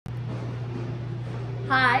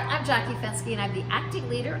Hi, I'm Jacquie Fenske and I'm the acting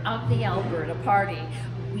leader of the Alberta Party.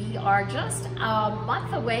 We are just a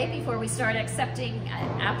month away before we start accepting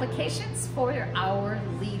applications for our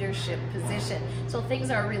leadership position. So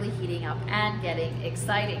things are really heating up and getting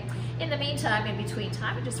exciting. In the meantime, in between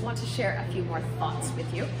time, I just want to share a few more thoughts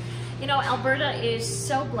with you. You know, Alberta is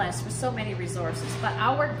so blessed with so many resources, but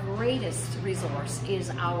our greatest resource is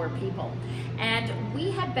our people. And we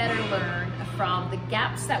had better learn from the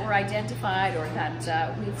gaps that were identified or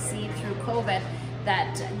that we've seen through COVID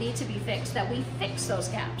that need to be fixed, that we fix those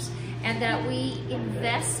gaps and that we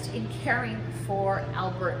invest in caring for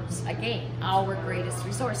Albertans, again, our greatest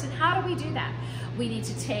resource. And how do we do that? We need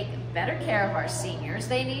to take better care of our seniors.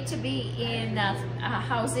 They need to be in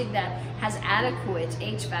housing that has adequate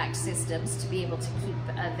HVAC systems to be able to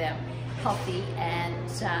keep them healthy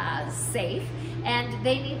and safe. And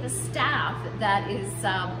they need the staff that is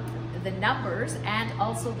the numbers and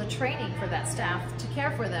also the training for that staff to care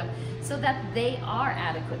for them so that they are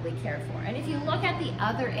adequately cared for. And if you look at the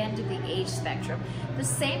other end of the age spectrum, the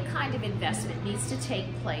same kind of investment needs to take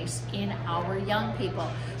place in our young people.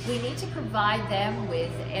 We need to provide them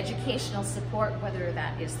with educational support, whether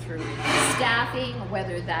that is through staffing,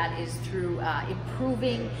 whether that is through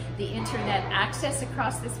improving the internet access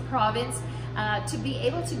across this province, to be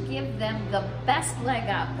able to give them the best leg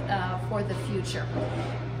up for the future.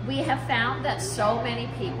 We have found that so many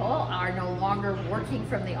people are no longer working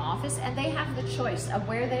from the office and they have the choice of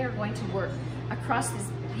where they are going to work across this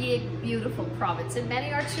big, beautiful province, and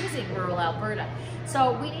many are choosing rural Alberta.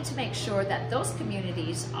 So we need to make sure that those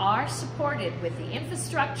communities are supported with the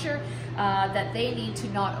infrastructure that they need to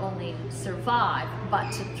not only survive,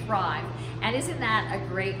 but to thrive. And isn't that a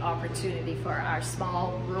great opportunity for our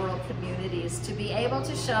small rural communities to be able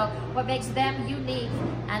to show what makes them unique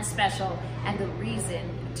and special and the reason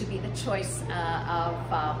to be the choice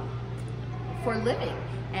for living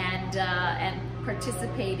and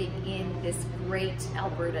participating in this great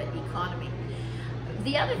Alberta economy.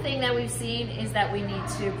 The other thing that we've seen is that we need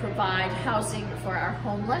to provide housing for our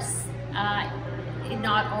homeless.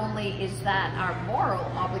 Not only is that our moral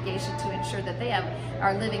obligation to ensure that they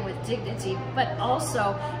are living with dignity, but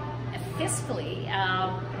also fiscally,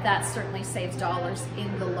 that certainly saves dollars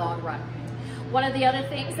in the long run. One of the other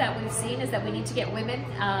things that we've seen is that we need to get women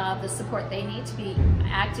the support they need to be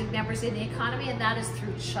active members in the economy, and that is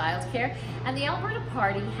through childcare. And the Alberta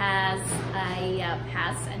Party has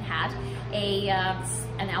had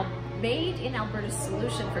an Made in Alberta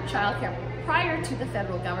solution for childcare prior to the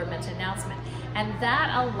federal government announcement. And that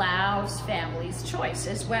allows families choice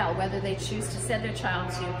as well, whether they choose to send their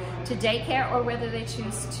child to daycare or whether they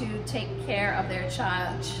choose to take care of their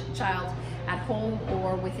child at home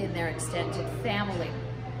or within their extended family.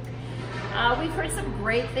 We've heard some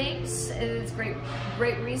great things. It's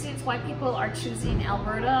great reasons why people are choosing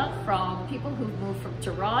Alberta, from people who've moved from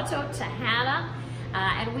Toronto to Hannah.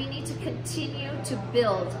 And we need to continue to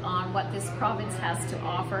build on what this province has to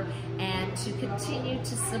offer and to continue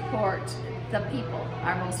to support the people,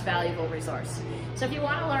 our most valuable resource. So if you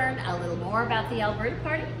want to learn a little more about the Alberta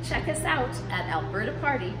Party, check us out at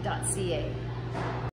albertaparty.ca.